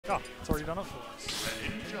Oh, it's already done it for us.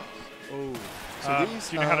 Oh. So these,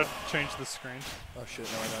 do you know how to change the screen? Oh shit,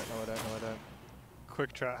 no I don't.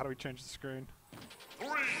 Quick chat, how do we change the screen? No?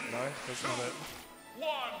 That's not it.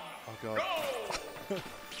 Oh god.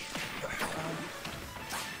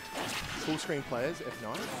 Full screen players,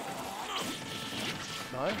 F9?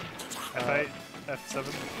 No? F8, F7,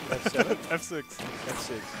 F7? F6.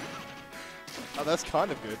 F6. Oh, that's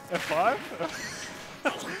kind of good. F5?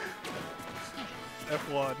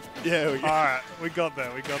 F1. Yeah, we got Alright, we got there.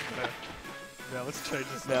 Now let's change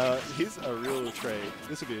this. Now, here's a real trade.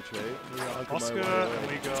 This will be a trade. We got Uncle Oscar, Mo, and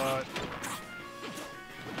we got...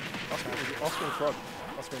 Oscar and Frog.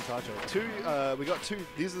 Oscar and Taicho. We got two.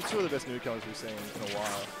 These are the two of the best newcomers we've seen in a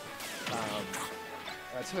while.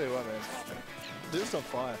 I tell you what, man. They're just on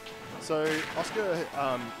fire. So, Oscar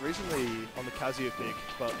recently on the Kazuya pick,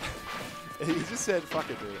 but he just said, fuck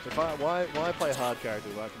it, dude. If why play a hard character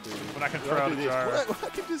when I can do When I can throw out a gyro. What I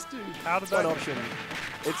can just do How did one that option.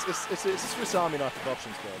 It's a Swiss Army knife of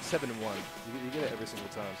options, bro. 7 and 1. You get it every single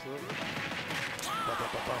time. So,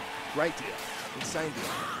 great deal. Insane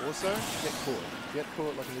deal. Also, get caught. Get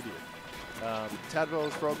caught like an idiot.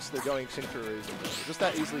 Tadwell's frogs, they're going extinct for a reason. Just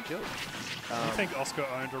that easily killed. You think Oscar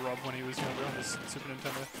owned a R.O.B when he was younger on his Super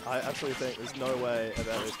Nintendo? I absolutely think there's no way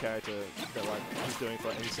about this character that like he's doing for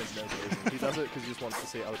any sentimental reason. He does it because he just wants to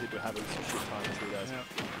see other people have a shit time as he does.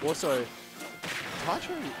 Yeah. Also,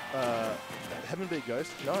 Taicho, Heaven beat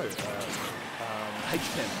Ghost? No.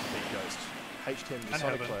 H10 beat Ghost. H10 the and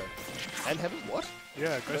Sonic Heaven. player. And Heaven? What?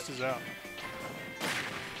 Yeah, Ghost is out.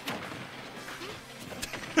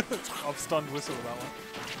 I've stunned whistle with that one.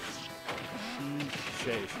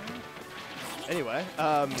 Sheesh. Anyway,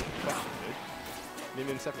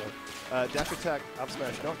 Mimian separate. Dash attack, up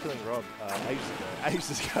smash, not killing R.O.B.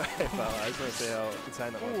 Ages ago. But I just want to see how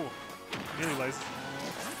insane that was. Nearly lazy.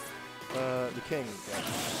 The king.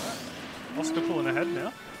 Yeah. Oscar pulling ahead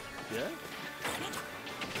now. Yeah?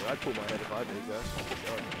 I'd pull my head if I did, guys.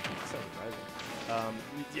 Oh, that sounds amazing.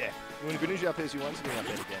 Yeah. When Greninja up airs you once, you're going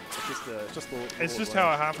to up again. It's just the It's just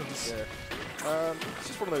how it happens. Yeah. It's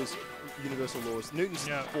just one of those universal laws. Newton's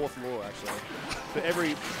fourth law, actually. For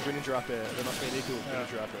every Greninja up air, there must be an equal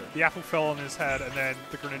Greninja up air. The apple fell on his head, and then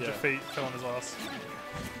the Greninja feet fell on his ass.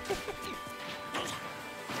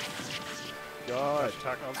 God.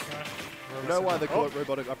 Attack up smash. You know why they call it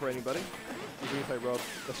robotic operating buddy? Because when you play R.O.B,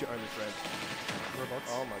 that's your only friend. Robots.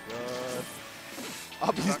 Oh my god.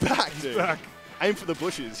 Up his back, dude. Back. Aim for the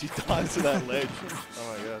bushes. He dives to that ledge.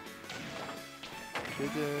 Oh my god.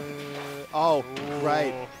 Oh,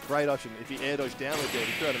 great. Great option. If he air dodged down with it,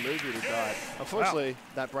 he threw out a move, he would have died. Unfortunately,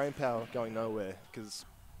 that brain power going nowhere because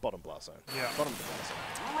bottom blast zone. Yeah. Bottom blast zone.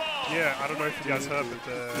 Yeah, I don't know if you guys heard, but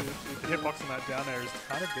the hitbox on that down there is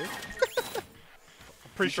kind of big. I'm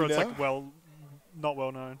pretty sure it's like not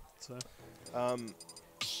well known. So.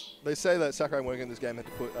 They say that Sakurai working in this game had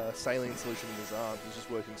to put a saline solution in his arm. He was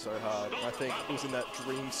just working so hard. I think he was in that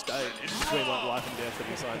dream state between like life and death that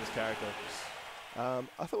he signed this character.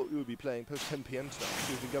 I thought we would be playing post 10 PM tonight.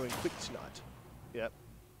 We've been going quick tonight. Yep.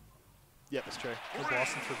 Yep, that's true. We're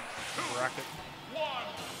blasting for the bracket.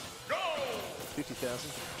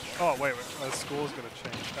 50,000. Oh, wait. The score's going to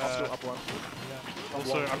change. I'll still up one. Yeah.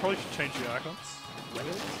 Also, I probably should change the icons.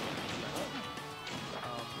 Really?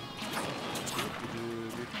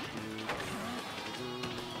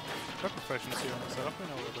 No proficiency on the setup, we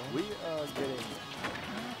know what we're doing. We are getting...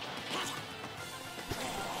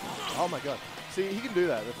 Oh my god. See, he can do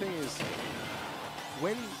that. The thing is,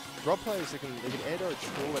 when R.O.B players, they can air dodge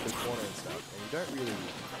all at the corner and stuff, and you don't really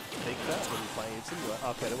think that when you're playing. It's like,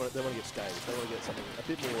 okay, they want to get staged. They want to get something a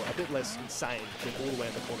bit less insane than all the way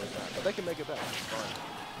in the corner of that. But they can make it back. It's fine.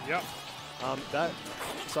 Yep. That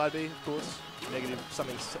side B, of course, negative,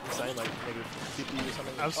 something insane like negative 50 or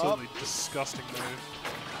something. Absolutely disgusting move.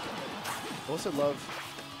 Also love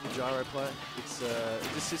the gyro play. It's it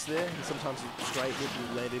just sits there, and sometimes a straight hit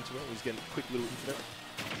will land into it. He's getting a quick little infinite.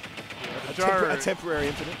 Yeah, a temporary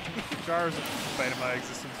infinite. Gyro's a bane of my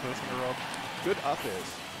existence versus the R.O.B. Good up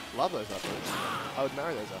airs. Love those up airs. I would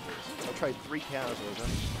marry those up airs. I'll trade 3 cows over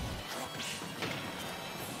them.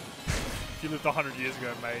 If you lived 100 years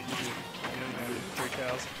ago, mate, you'd be 3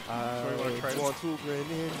 cows. I want to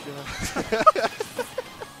Greninja.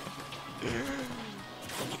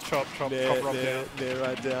 Chop, chop, chop, Rob down. They're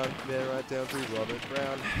right down to Robert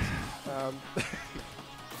Brown.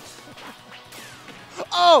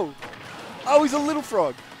 Oh! Oh, he's a little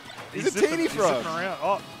frog. He's a teeny frog. He's zipping around.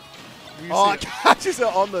 Oh, catches her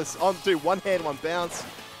on this. Dude, one hand, one bounce.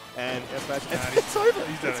 And smash. Nah, It's over.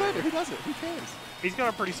 He's It's over. Who does it? Who cares? He's got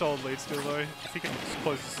a pretty solid lead still, though. If he can just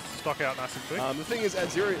close his stock out nice and quick. The thing is,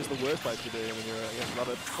 at 0 is the worst place to be when you're against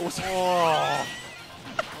Robert. Also,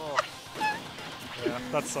 yeah,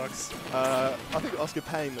 that sucks. I think Oscar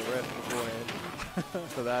paying the ref beforehand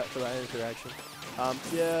for that interaction.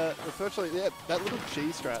 Yeah, unfortunately, that little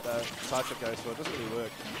cheese strat that Taicho goes for doesn't really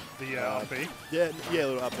work. The up B? Yeah, a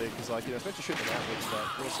little up B, because like, it's meant to shoot them outwards,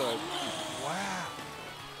 but also, wow.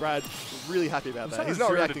 Brad really happy about that. He's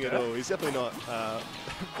not reacting at all. He's definitely not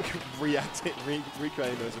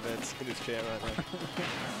recreating those events in his chair right now.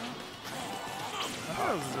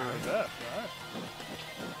 That was 0 death, right?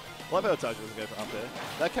 Love how Taicho doesn't go for up there.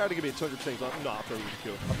 That character could be at 200%. He's like, no, I'll throw with a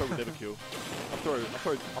kill. I'll throw with never kill. I'll throw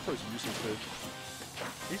some useless food.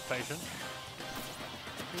 He's patient.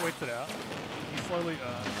 He waits it out. He slowly. No.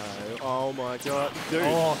 Oh my god. Dude.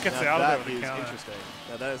 Oh, gets now out of there with that the is counter. interesting.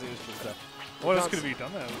 Now that is interesting stuff. What else could have he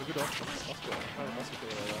done there? It was a good option. Oscar.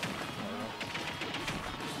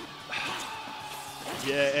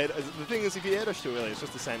 Yeah, the thing is, if you air dash too early, it's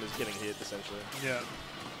just the same as getting hit, essentially. Yeah.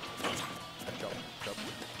 Drop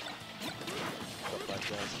back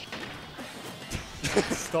down.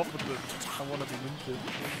 Stop with the I want to be ninja.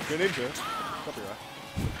 Greninja. Copyright.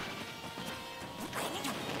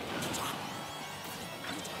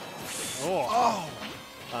 Oh.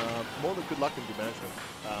 More than good luck and good management.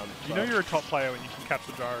 You know you're a top player when you can catch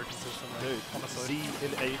the gyro consistently. Dude, honestly.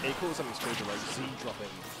 he calls something stupid like Z dropping,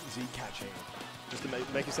 Z catching, just to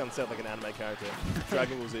make you sound like an anime character.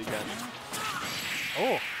 Dragon Ball Z catch.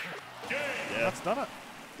 Oh. Yeah. That's done it.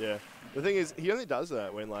 Yeah. The thing is, he only does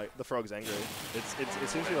that when like the frog's angry. It's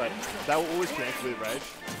essentially like that will always connect with rage.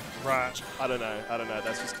 Right. I don't know.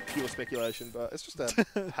 That's just pure speculation, but it's just a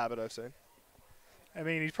habit I've seen. I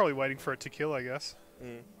mean, he's probably waiting for it to kill, I guess.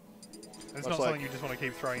 Mm. It's not something you just want to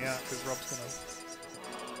keep throwing out because Rob's gonna.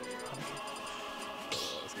 I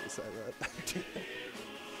was gonna say that.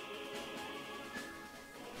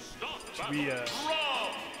 Should we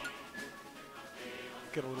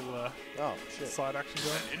get a little side action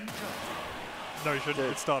going? No, you shouldn't.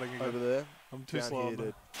 Dude, it's starting again. over there. I'm too down slow.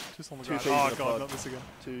 Here, Too slow on the two ground. things Oh in a god, pod. not this again.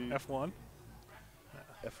 F1.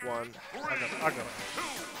 F1. I got it.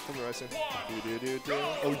 From the racing.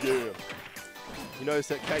 Oh yeah. You notice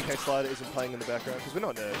that KK Slider isn't playing in the background because we're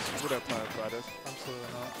not nerds. We don't play on Fridays. Absolutely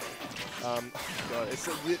not. God, it's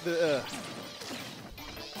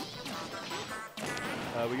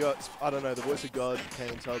we got, I don't know, the voice of God came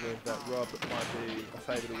and told me that R.O.B might be a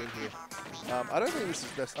favour to win here. I don't think this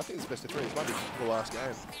is best. I think it's best of 3. This might be the last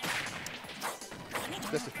game.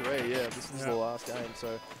 Best of 3, yeah. This is the last game, so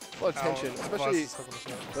a lot of tension, especially.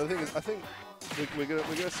 The thing is, I think we're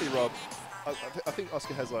gonna see R.O.B. I think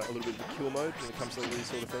Oscar has like a little bit of a kill mode when it comes to these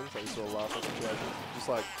sort of things, like we saw last situation. Just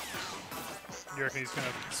like. You reckon he's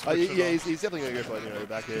gonna? Yeah, he's definitely gonna go for like, the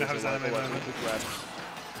back air. Have his anime moment.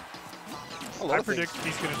 I predict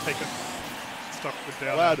he's gonna take it stock with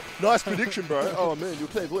down. Lad, nice prediction, bro. Oh man, you're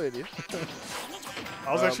playing blue, you.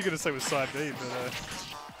 I was actually gonna say with side B,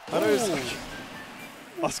 but I know.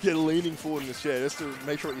 Oscar leaning forward in the chair just to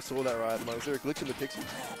make sure you saw that right. Is there a glitch in the pixel?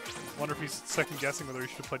 Wonder if he's second guessing whether he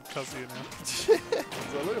should have played Kazuya now.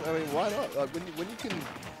 So look, I mean, why not? Like when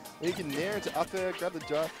you can nair into up there, grab the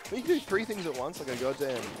jar. When you can do 3 things at once, like a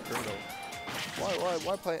goddamn criminal.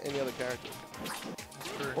 Why play any other character?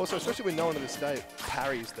 Also, especially when no one in the state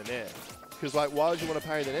parries the nair. Because like, why would you want to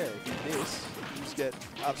parry the nair? If you miss, you just get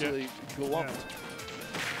absolutely glowed. Yeah.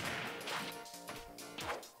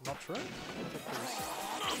 Not true.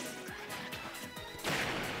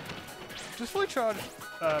 Just fully charged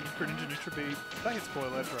Greninja neutral B. That hits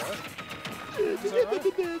boil edge, right? Is that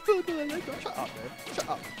right? Shut up, man. Shut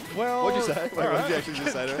up. Well, what'd you say? Wait, what did you actually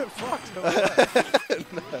just say to it? Fuck.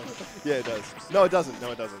 No. Yeah, it does. No, it doesn't.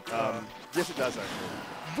 No, it doesn't. Yes, it does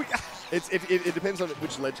actually. It depends on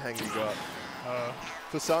which ledge hang you got.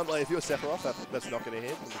 For some, like if you're Sephiroth, that's not going to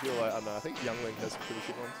hit. And if you're like, I don't know, I think Young Link has pretty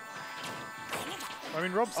shit ones. I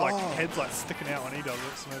mean, Rob's like head's like sticking out when he does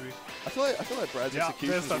it, so maybe. I feel like Brad's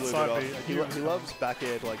execution's a little bit off. He loves back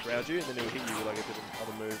air to like ground you, and then he'll hit you with like a different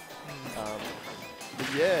other move. But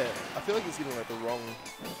yeah, I feel like he's getting like the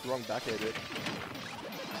wrong back air bit.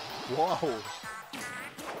 Wow.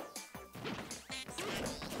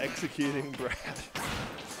 Executing Brad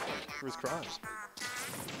for his crimes.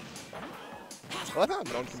 I like how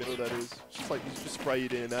non-committal that is. It's just like you just spray your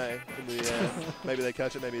DNA in the air. Maybe they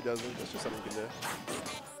catch it, maybe it doesn't. That's just something you can do.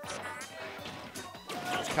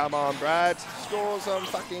 Come on, Brad. Score some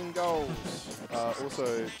fucking goals.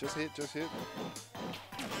 Also, just hit.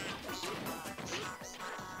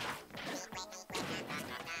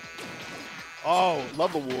 Oh,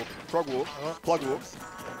 love the walk. Frog walk. Plug walk.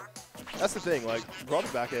 That's the thing, like,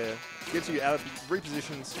 Rob's back air gets you out of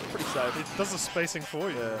repositions pretty safe. It does the spacing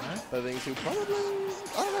for you. Yeah, Right? but I think he'll probably,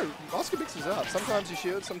 I don't know, Oscar mixes up. Sometimes he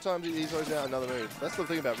shields, sometimes he throws out another move. That's the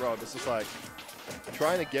thing about Rob, it's just like,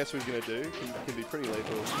 trying to guess what he's going to do can be pretty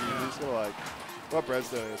lethal. He's just going to like, what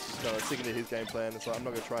Brad's doing is just kind of sticking to his game plan. It's like, I'm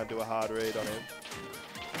not going to try and do a hard read on him.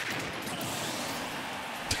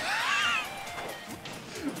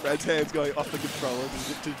 Brad's hand's going off the controller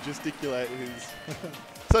to gesticulate his...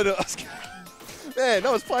 So did Oscar. Man,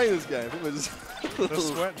 no one's playing this game. It was... They're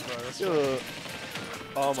sweating, bro. They're sweating.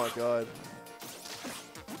 Oh my god.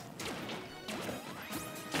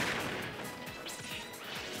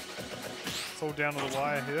 It's all down to the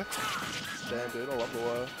wire here. Damn, dude, I love the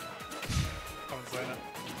wire. Can't say that.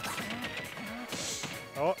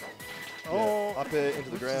 Oh. Oh. Yeah, up air into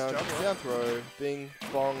the ground. Down throw. Bing,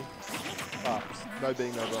 bong. Ah, no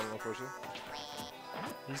bing, no bong, unfortunately.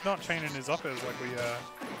 He's not chaining his up airs like we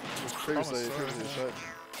previously promised,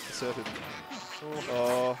 asserted.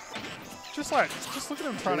 Oh. Just look at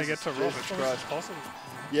him trying to get to Rob. It's almost impossible.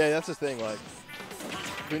 Yeah, that's the thing. Like,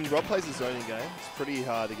 when Rob plays a zoning game, it's pretty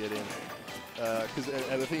hard to get in.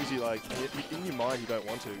 And the thing is, you like, in your mind, you don't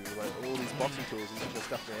want to. You're like, all these boxing tools, you just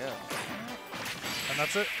stuff me out. And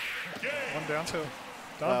that's it. One down to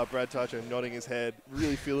done. Brad Taicho nodding his head,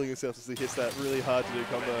 really feeling himself as he hits that really hard to do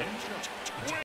combo.